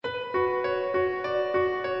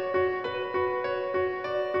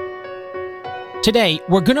Today,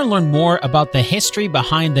 we're going to learn more about the history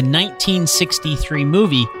behind the 1963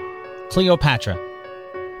 movie Cleopatra.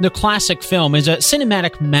 The classic film is a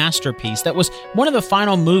cinematic masterpiece that was one of the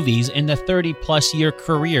final movies in the 30-plus year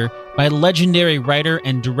career by legendary writer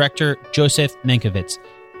and director Joseph Mankiewicz.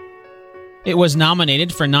 It was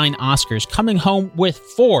nominated for 9 Oscars, coming home with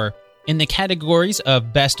 4 in the categories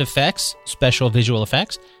of Best Effects, Special Visual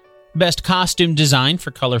Effects, Best Costume Design for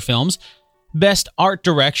Color Films, Best Art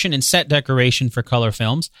Direction and Set Decoration for Color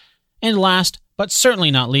Films, and last, but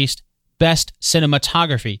certainly not least, Best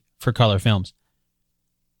Cinematography for Color Films.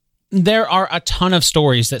 There are a ton of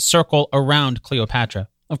stories that circle around Cleopatra.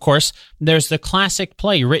 Of course, there's the classic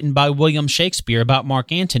play written by William Shakespeare about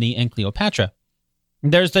Mark Antony and Cleopatra.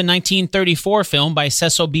 There's the 1934 film by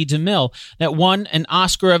Cecil B. DeMille that won an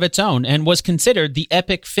Oscar of its own and was considered the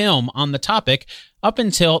epic film on the topic up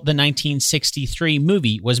until the 1963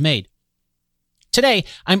 movie was made. Today,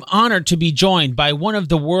 I'm honored to be joined by one of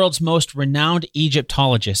the world's most renowned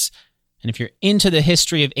Egyptologists. And if you're into the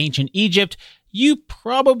history of ancient Egypt, you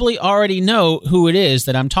probably already know who it is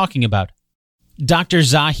that I'm talking about. Dr.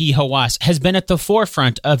 Zahi Hawass has been at the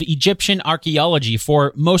forefront of Egyptian archaeology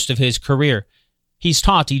for most of his career. He's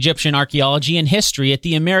taught Egyptian archaeology and history at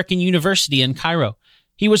the American University in Cairo.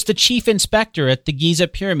 He was the chief inspector at the Giza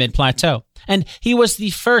Pyramid Plateau, and he was the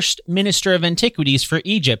first Minister of Antiquities for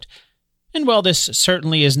Egypt. And while this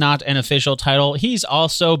certainly is not an official title, he's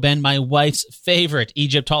also been my wife's favorite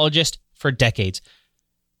Egyptologist for decades.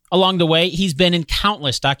 Along the way, he's been in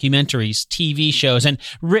countless documentaries, TV shows, and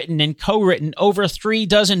written and co-written over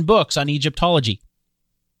 36 books on Egyptology.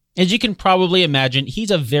 As you can probably imagine,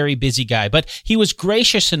 he's a very busy guy, but he was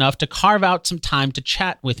gracious enough to carve out some time to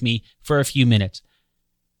chat with me for a few minutes.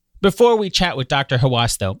 Before we chat with Dr.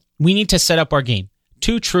 Hawass, though, we need to set up our game,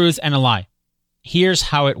 2 truths and a lie. Here's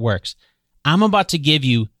how it works. I'm about to give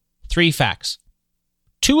you 3 facts.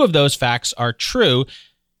 2 of those facts are true,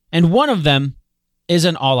 and 1 of them is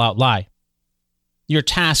an all-out lie. Your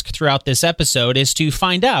task throughout this episode is to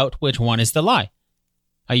find out which one is the lie.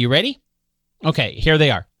 Are you ready? Okay, here they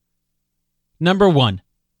are. Number 1.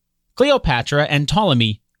 Cleopatra and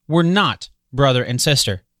Ptolemy were not brother and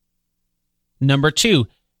sister. Number 2.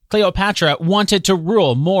 Cleopatra wanted to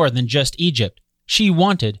rule more than just Egypt. She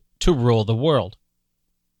wanted to rule the world.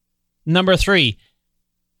 Number 3,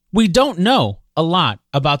 we don't know a lot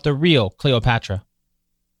about the real Cleopatra.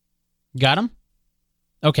 Got 'em?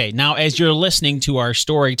 Okay, now as you're listening to our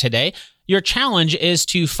story today, your challenge is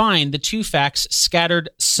to find the 2 facts scattered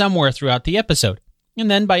somewhere throughout the episode. And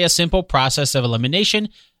then by a simple process of elimination,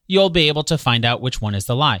 you'll be able to find out which one is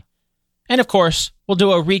the lie. And of course, we'll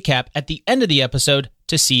do a recap at the end of the episode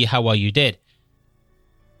to see how well you did.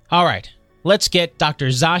 All right, let's get Dr.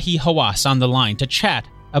 Zahi Hawass on the line to chat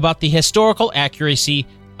about the historical accuracy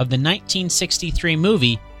of the 1963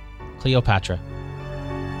 movie Cleopatra.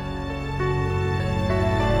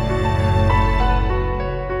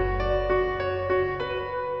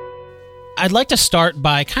 I'd like to start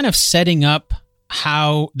by kind of setting up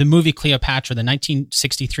how the movie Cleopatra, the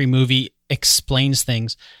 1963 movie, explains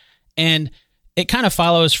things. And it kind of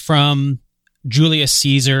follows from Julius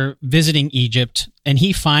Caesar visiting Egypt, and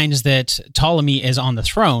he finds that Ptolemy is on the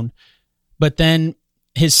throne, but then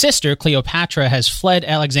his sister, Cleopatra, has fled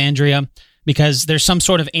Alexandria because there's some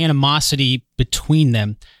sort of animosity between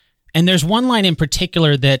them. And there's one line in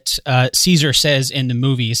particular that Caesar says in the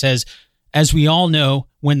movie. He says, "As we all know,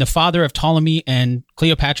 when the father of Ptolemy and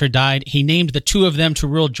Cleopatra died, he named the 2 of them to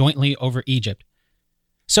rule jointly over Egypt."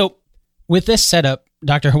 So with this setup,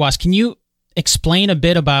 Dr. Hawass, can you explain a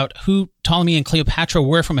bit about who Ptolemy and Cleopatra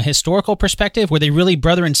were from a historical perspective? Were they really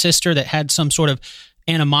brother and sister that had some sort of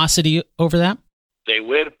animosity over that? They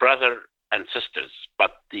were brother and sisters,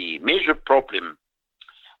 but the major problem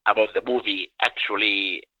about the movie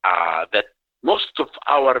actually that most of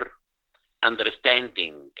our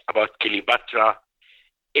understanding about Cleopatra,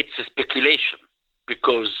 it's a speculation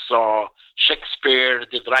because Shakespeare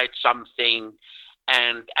did write something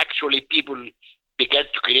and actually people began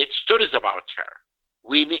to create stories about her.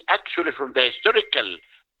 We actually, from the historical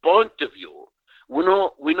point of view, we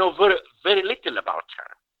know very, very little about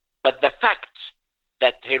her. But the fact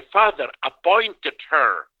that her father appointed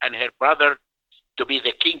her and her brother to be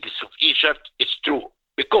the kings of Egypt is true.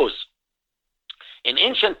 Because in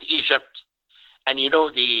ancient Egypt, and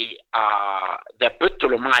the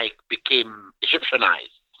Ptolemaic became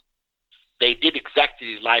Egyptianized. They did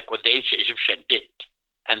exactly like what the ancient Egyptian did.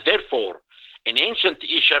 And therefore, in ancient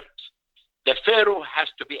Egypt, the pharaoh has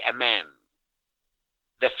to be a man.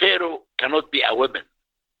 The pharaoh cannot be a woman.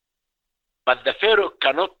 But the pharaoh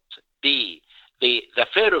cannot be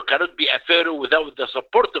a pharaoh without the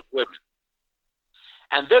support of women.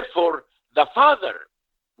 And therefore, the father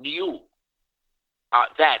knew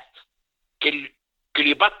that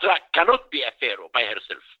Cleopatra cannot be a pharaoh by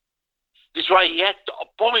herself. This is why he had to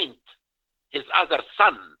appoint his other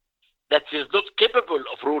son that is not capable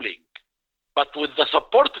of ruling. But with the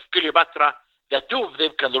support of Cleopatra, the two of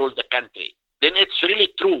them can rule the country. Then it's really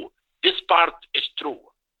true. This part is true.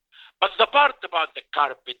 But the part about the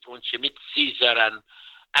carpet when she meets Caesar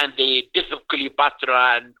and the death of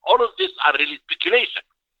Cleopatra and all of this are really speculation.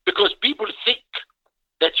 Because people think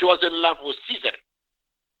that she was in love with Caesar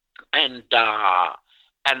and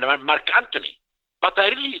Mark Antony. But I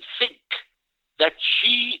really think that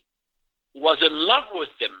she was in love with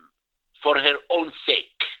them for her own sake.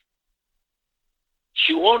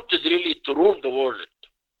 She wanted really to rule the world.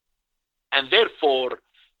 And therefore,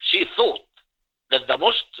 she thought that the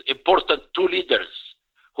most important two leaders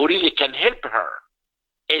who really can help her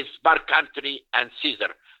is Mark Antony and Caesar.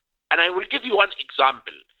 And I will give you one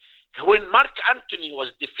example. When Mark Antony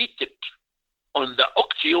was defeated on the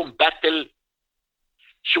Actium battle,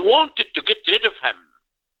 she wanted to get rid of him.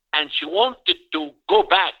 And she wanted to go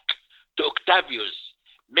back to Octavius.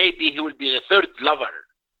 Maybe he will be the third lover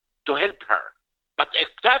to help her. But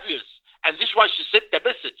Octavius, and this is why she sent the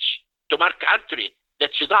message to Mark Antony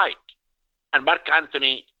that she died. And Mark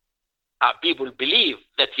Antony, people believe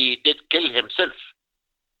that he did kill himself.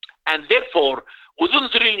 And therefore, we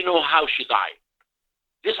don't really know how she died.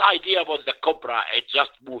 This idea about the cobra, it's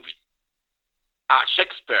just movie.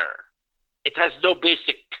 Shakespeare, it has no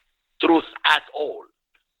basic truth at all.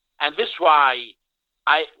 And this is why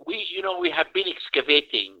we have been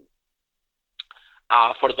excavating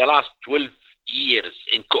for the last 12 years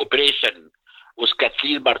in cooperation with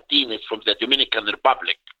Kathleen Martinez from the Dominican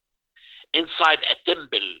Republic inside a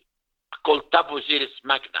temple called Tabuziris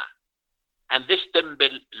Magna. And this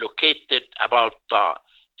temple located about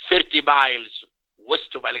 30 miles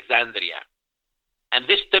west of Alexandria. And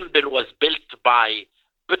this temple was built by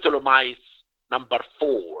Ptolemy number 4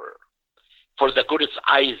 for the goddess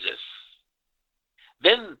Isis.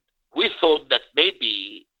 Then we thought that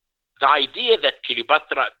maybe the idea that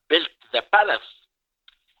Cleopatra built the palace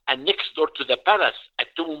and next door to the palace a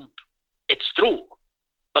tomb, it's true.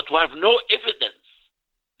 But we have no evidence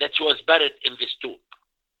that she was buried in this tomb.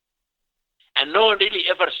 And no one really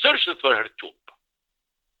ever searched for her tomb.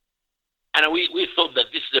 And we thought that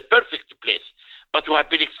this is the perfect place. But we have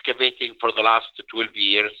been excavating for the last 12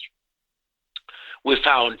 years. We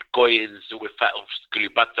found coins, we found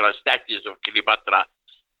Cleopatra, statues of Cleopatra,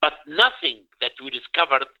 but nothing that we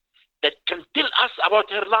discovered that can tell us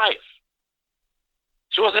about her life.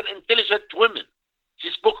 She was an intelligent woman.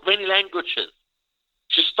 She spoke many languages.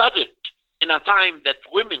 She studied in a time that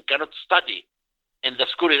women cannot study in the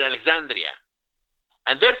school in Alexandria.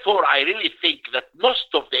 And therefore, I really think that most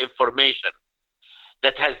of the information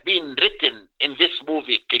that has been written in this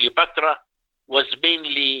movie, Cleopatra, was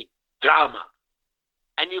mainly drama.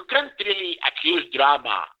 And you can't really accuse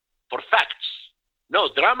drama for facts. No,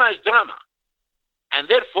 drama is drama. And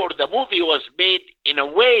therefore, the movie was made in a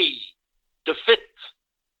way to fit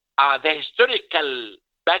the historical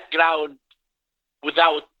background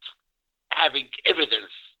without having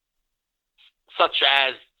evidence, such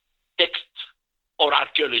as text or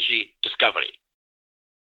archaeology discovery.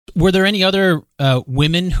 Were there any other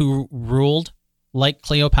women who ruled like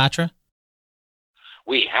Cleopatra?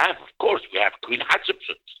 We have, of course, we have Queen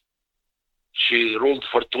Hatshepsut. She ruled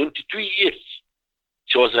for 22 years.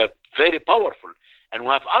 She was very powerful. And we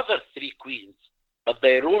have other 3 queens, but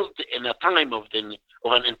they ruled in a time of an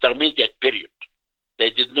intermediate period. They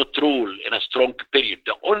did not rule in a strong period.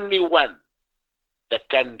 The only one that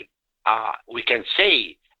we can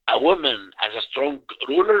say a woman as a strong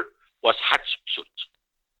ruler was Hatshepsut.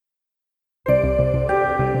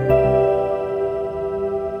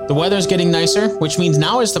 The weather's getting nicer, which means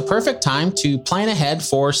now is the perfect time to plan ahead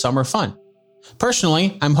for summer fun.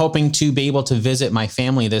 Personally, I'm hoping to be able to visit my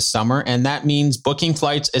family this summer, and that means booking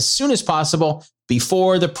flights as soon as possible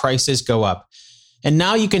before the prices go up. And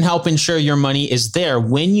now you can help ensure your money is there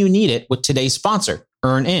when you need it with today's sponsor,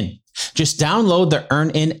 EarnIn. Just download the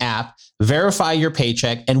EarnIn app, verify your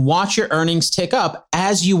paycheck, and watch your earnings tick up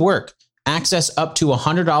as you work. Access up to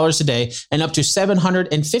 $100 a day and up to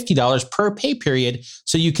 $750 per pay period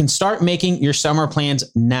so you can start making your summer plans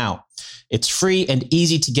now. It's free and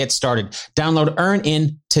easy to get started. Download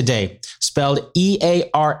EarnIn today, spelled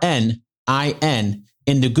EARNIN,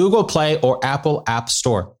 in the Google Play or Apple App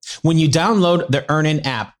Store. When you download the EarnIn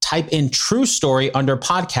app, type in True Story under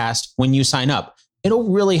podcast when you sign up. It'll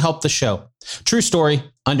really help the show. True Story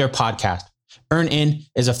under podcast. EarnIn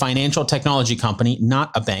is a financial technology company, not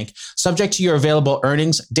a bank, subject to your available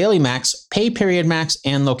earnings, daily max, pay period max,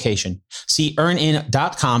 and location. See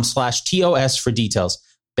earnin.com/TOS for details.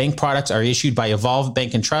 Bank products are issued by Evolve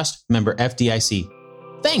Bank and Trust, member FDIC.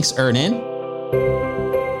 Thanks, EarnIn.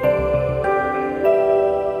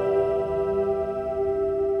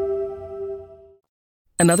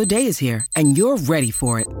 Another day is here, and you're ready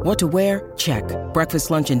for it. What to wear? Check.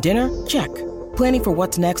 Breakfast, lunch, and dinner? Check. Planning for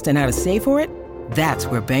what's next and how to save for it? That's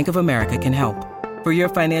where Bank of America can help. For your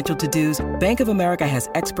financial to-dos, Bank of America has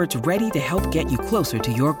experts ready to help get you closer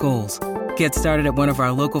to your goals. Get started at one of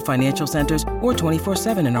our local financial centers or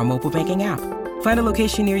 24/7 in our mobile banking app. Find a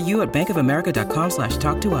location near you at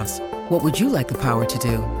bankofamerica.com/talktous. What would you like the power to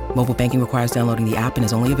do? Mobile banking requires downloading the app and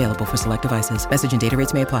is only available for select devices. Message and data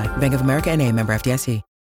rates may apply. Bank of America N.A., member FDIC.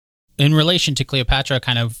 In relation to Cleopatra,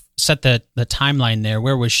 kind of set the timeline there.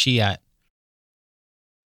 Where was she at?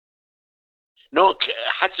 No,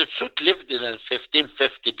 Hatshepsut lived in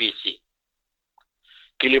 1550 BC.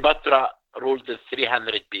 Cleopatra ruled in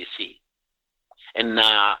 300 BC, in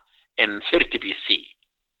 30 BC.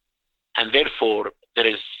 And therefore, there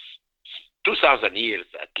is 2,000 years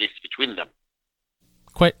at least between them.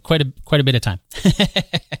 Quite a bit of time.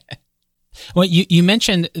 Well, you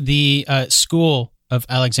mentioned the school of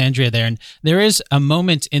Alexandria there, and there is a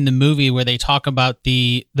moment in the movie where they talk about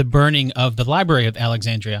the burning of the Library of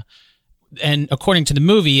Alexandria. And according to the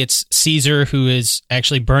movie, it's Caesar who is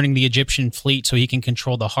actually burning the Egyptian fleet so he can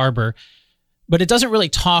control the harbor. But it doesn't really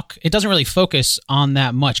focus on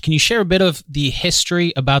that much. Can you share a bit of the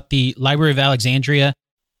history about the Library of Alexandria?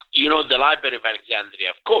 You know, the Library of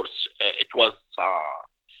Alexandria, of course, it was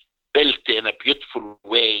built in a beautiful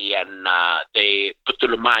way, and the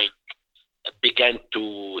Ptolemaic began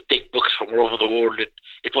to take books from all over the world.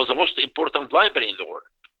 It was the most important library in the world.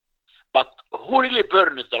 But who really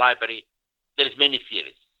burned the library? There's many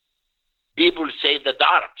theories. People say that the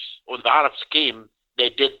Arabs, when the Arabs came, they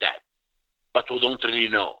did that, but we don't really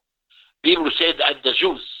know. People say that the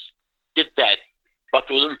Jews did that, but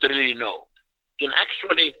we don't really know. And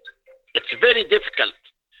actually, it's very difficult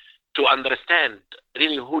to understand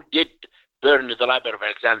really who did burn the Library of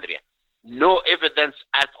Alexandria. No evidence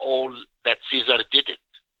at all that Caesar did it.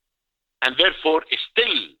 And therefore,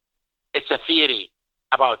 it's a theory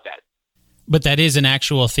about that. But that is an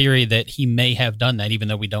actual theory that he may have done that, even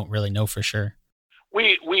though we don't really know for sure.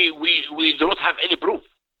 We do not have any proof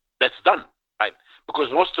that's done, right?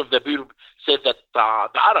 Because most of the people said that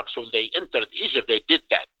the Arabs, when they entered Egypt, they did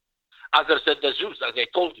that. Others said the Jews, as I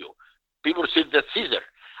told you. People said that Caesar.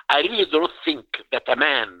 I really don't think that a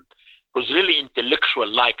man who's really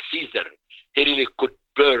intellectual like Caesar, he really could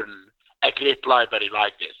burn a great library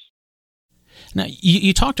like this. Now,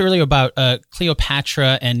 you talked earlier about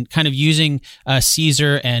Cleopatra and kind of using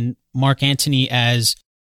Caesar and Mark Antony as,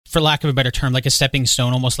 for lack of a better term, like a stepping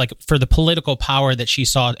stone, almost like for the political power that she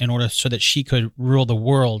sought in order so that she could rule the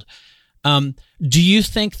world. Do you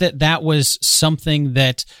think that was something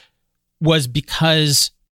that was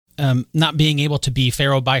because not being able to be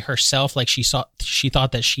pharaoh by herself, like she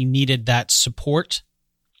thought that she needed that support?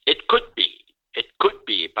 It could be,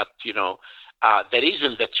 but the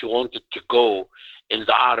reason that she wanted to go in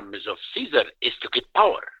the armies of Caesar is to get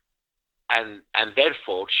power. And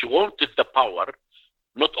therefore, she wanted the power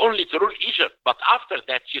not only to rule Egypt, but after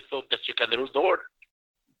that, she thought that she can rule the world.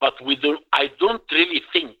 But I don't really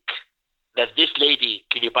think that this lady,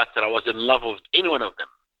 Cleopatra, was in love with any one of them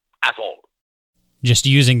at all. Just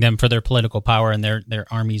using them for their political power and their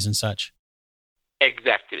armies and such.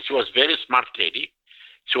 Exactly. She was a very smart lady.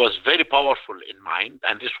 She was very powerful in mind,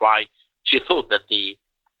 and that's why she thought that the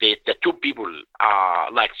two people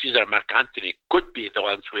like Caesar and Mark Antony could be the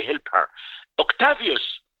ones who help her.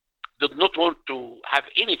 Octavius did not want to have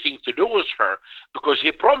anything to do with her because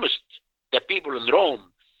he promised the people in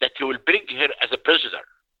Rome that he will bring her as a prisoner.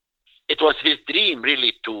 It was his dream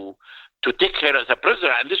really to take her as a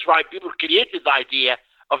prisoner, and this is why people created the idea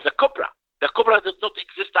of the cobra. The cobra did not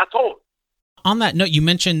exist at all. On that note, you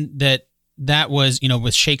mentioned that was,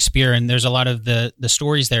 with Shakespeare, and there's a lot of the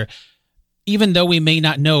stories there. Even though we may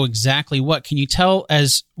not know exactly what, can you tell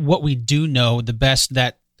as what we do know the best,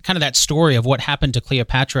 that kind of that story of what happened to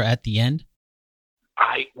Cleopatra at the end?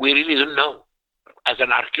 We really don't know. As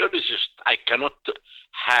an archaeologist, I do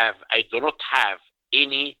not have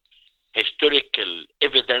any historical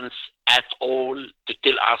evidence at all to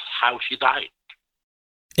tell us how she died.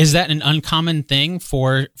 Is that an uncommon thing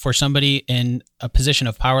for somebody in a position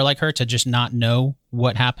of power like her to just not know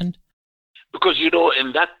what happened? Because,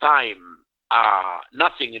 in that time,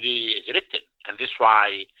 nothing really is written. And that's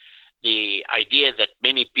why the idea that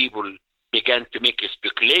many people began to make a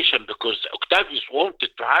speculation because Octavius wanted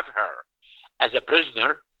to have her as a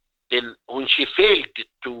prisoner. Then when she failed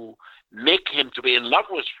to make him to be in love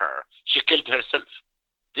with her, she killed herself.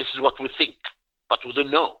 This is what we think, but we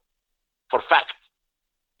don't know for fact.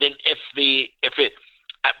 Then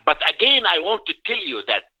but again, I want to tell you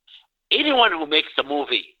that anyone who makes a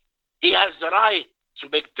movie, he has the right to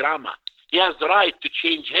make drama. He has the right to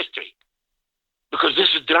change history because this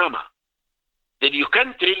is drama. Then you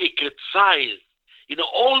can't really criticize,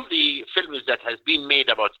 all the films that has been made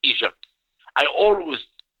about Egypt. I always,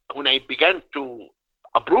 when I began to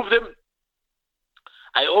approve them,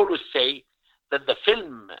 I always say that the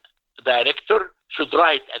film director should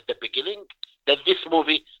write at the beginning that this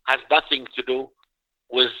movie has nothing to do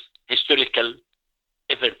with historical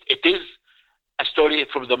events. It is a story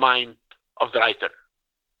from the mind of the writer.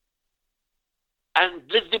 And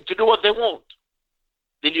let them to do what they want.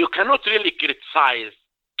 Then you cannot really criticize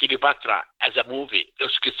Cleopatra as a movie.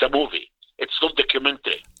 It's a movie. It's not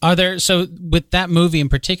documentary. So with that movie in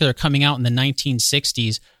particular coming out in the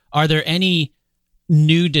 1960s, are there any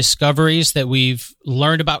new discoveries that we've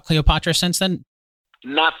learned about Cleopatra since then?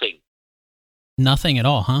 Nothing. Nothing at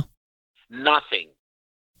all, huh? Nothing.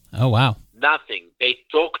 Oh, wow. Nothing. They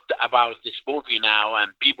talked about this movie now,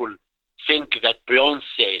 and people think that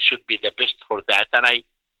Beyonce should be the best for that. And I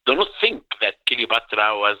do not think that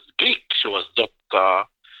Cleopatra was Greek. She was not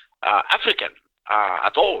African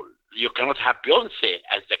at all. You cannot have Beyonce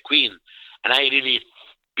as the queen. And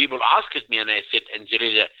people asked me, and I said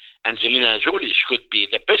Angelina Jolie should be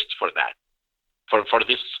the best for that, for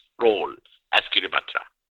this role as Cleopatra.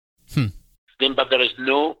 But there is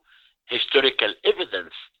no historical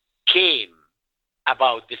evidence came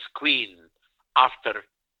about this queen after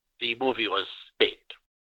the movie was made.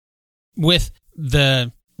 With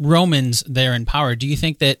the Romans there in power, do you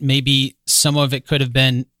think that maybe some of it could have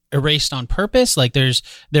been erased on purpose? Like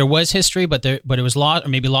there was history, but it was lost, or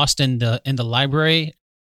maybe lost in the library?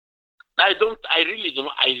 I really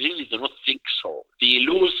do not think so. The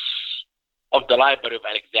loss of the Library of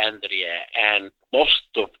Alexandria and most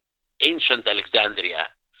of ancient Alexandria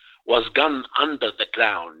was gone under the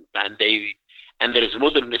ground, and there is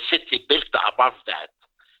modern city built above that,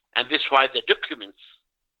 and this is why the documents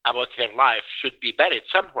about her life should be buried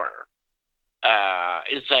somewhere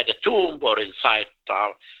inside a tomb or inside,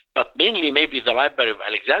 but mainly maybe the Library of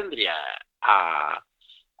Alexandria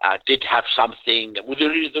did have something we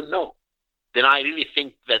really don't know. Then I really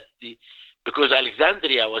think that because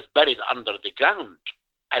Alexandria was buried under the ground,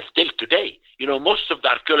 as still today, most of the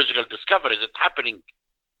archaeological discoveries that happening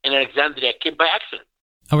in Alexandria came by accident.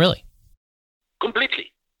 Oh, really?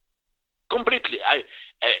 Completely.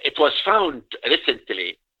 It was found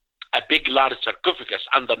recently a big, large sarcophagus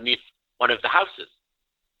underneath one of the houses,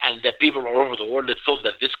 and the people all over the world thought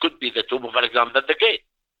that this could be the tomb of Alexander the Great.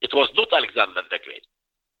 It was not Alexander the Great.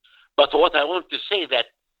 But what I want to say that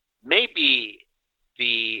maybe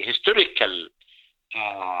the historical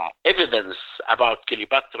evidence about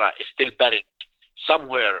Cleopatra is still buried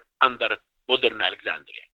somewhere under modern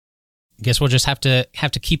Alexandria. I guess we'll just have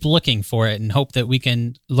to keep looking for it and hope that we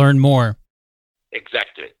can learn more.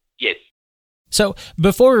 Exactly. Yes. So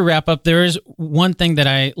before we wrap up, there is one thing that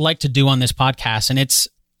I like to do on this podcast, and it's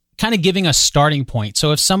kind of giving a starting point.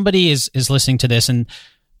 So if somebody is listening to this and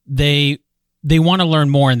they want to learn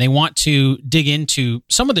more and they want to dig into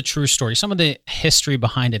some of the true story, some of the history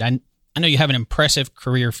behind it. I know you have an impressive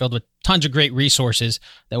career filled with tons of great resources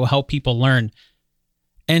that will help people learn.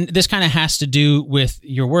 And this kind of has to do with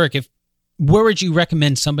your work. Where would you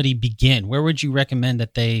recommend somebody begin? Where would you recommend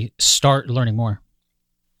that they start learning more?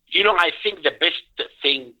 I think the best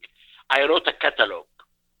thing, I wrote a catalog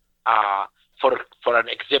for an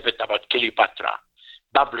exhibit about Cleopatra,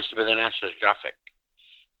 published by the National Geographic.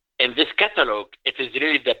 In this catalog, it is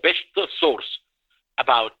really the best source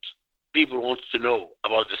about people who want to know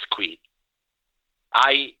about this queen.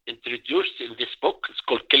 I introduced in this book, it's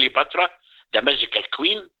called Cleopatra, the Magical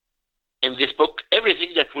Queen. In this book,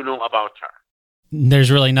 everything that we know about her.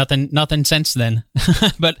 There's really nothing since then.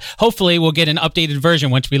 But hopefully we'll get an updated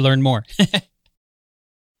version once we learn more.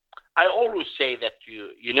 I always say that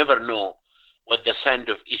you never know what the sand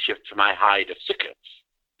of Egypt might hide of secrets.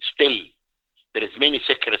 Still, there is many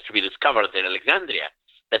secrets to be discovered in Alexandria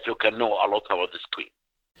that you can know a lot about this queen.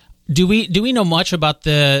 Do we know much about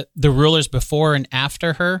the rulers before and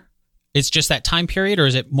after her? It's just that time period, or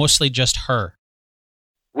is it mostly just her?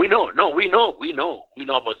 We know about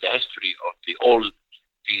the history of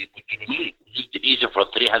the Egypt for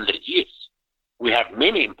 300 years. We have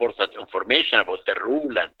many important information about the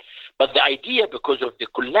rule, but the idea, because of the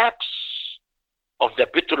collapse of the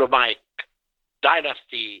Ptolemaic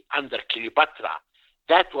dynasty under Cleopatra,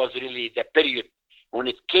 that was really the period when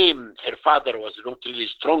it came. Her father was not really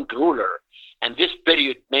strong ruler, and this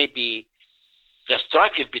period, maybe the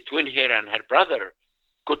struggle between her and her brother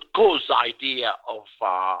could cause the idea of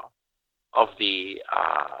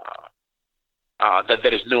that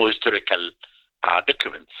there is no historical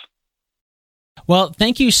documents. Well,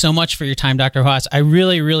 thank you so much for your time, Dr. Hawass. I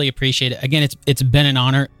really, really appreciate it. Again, it's been an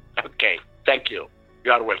honor. Okay, thank you.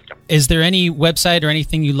 You are welcome. Is there any website or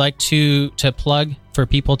anything you'd like to plug for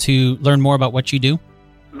people to learn more about what you do?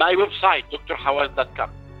 My website, drhawass.com.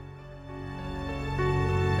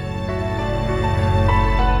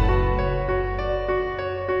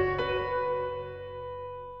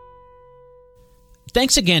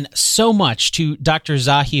 Thanks again so much to Dr.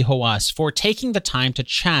 Zahi Hawass for taking the time to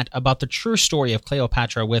chat about the true story of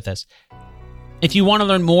Cleopatra with us. If you want to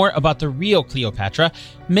learn more about the real Cleopatra,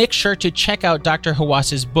 make sure to check out Dr.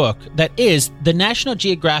 Hawass's book that is the National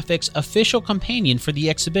Geographic's official companion for the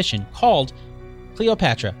exhibition called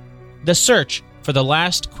Cleopatra, The Search for the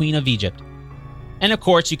Last Queen of Egypt. And of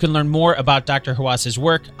course, you can learn more about Dr. Hawass's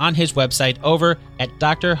work on his website over at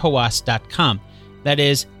drhawass.com. That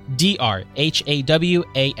is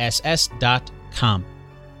drhawass.com.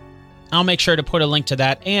 I'll make sure to put a link to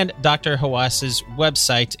that and Dr. Hawass's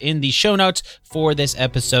website in the show notes for this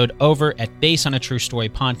episode over at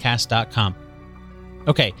basedonatruestorypodcast.com.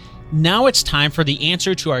 Okay, now it's time for the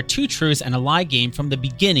answer to our 2 truths and a lie game from the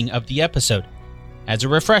beginning of the episode. As a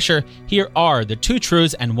refresher, here are the 2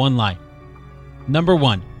 truths and 1 lie. Number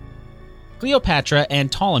 1. Cleopatra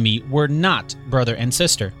and Ptolemy were not brother and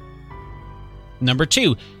sister. Number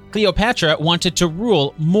 2. Cleopatra wanted to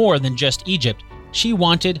rule more than just Egypt. She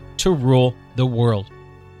wanted to rule the world.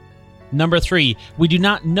 Number 3. We do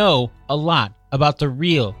not know a lot about the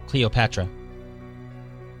real Cleopatra.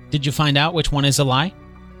 Did you find out which one is a lie?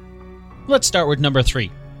 Let's start with number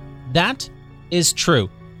 3. That is true.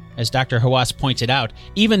 As Dr. Hawass pointed out,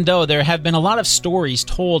 even though there have been a lot of stories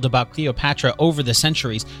told about Cleopatra over the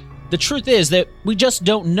centuries, the truth is that we just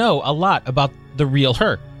don't know a lot about the real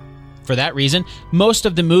her. For that reason, most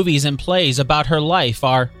of the movies and plays about her life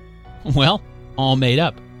are, well, all made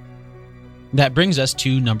up. That brings us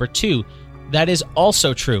to number 2. That is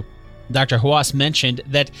also true. Dr. Hawass mentioned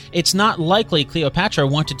that it's not likely Cleopatra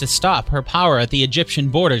wanted to stop her power at the Egyptian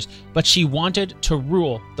borders, but she wanted to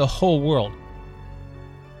rule the whole world.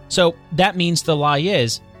 So that means the lie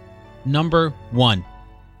is number 1.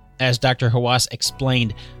 As Dr. Hawass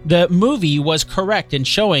explained, the movie was correct in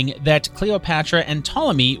showing that Cleopatra and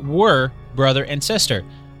Ptolemy were brother and sister,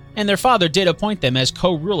 and their father did appoint them as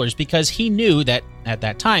co-rulers because he knew that, at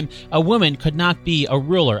that time, a woman could not be a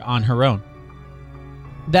ruler on her own.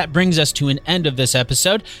 That brings us to an end of this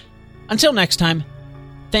episode. Until next time,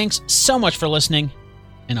 thanks so much for listening,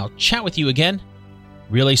 and I'll chat with you again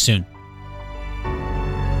really soon.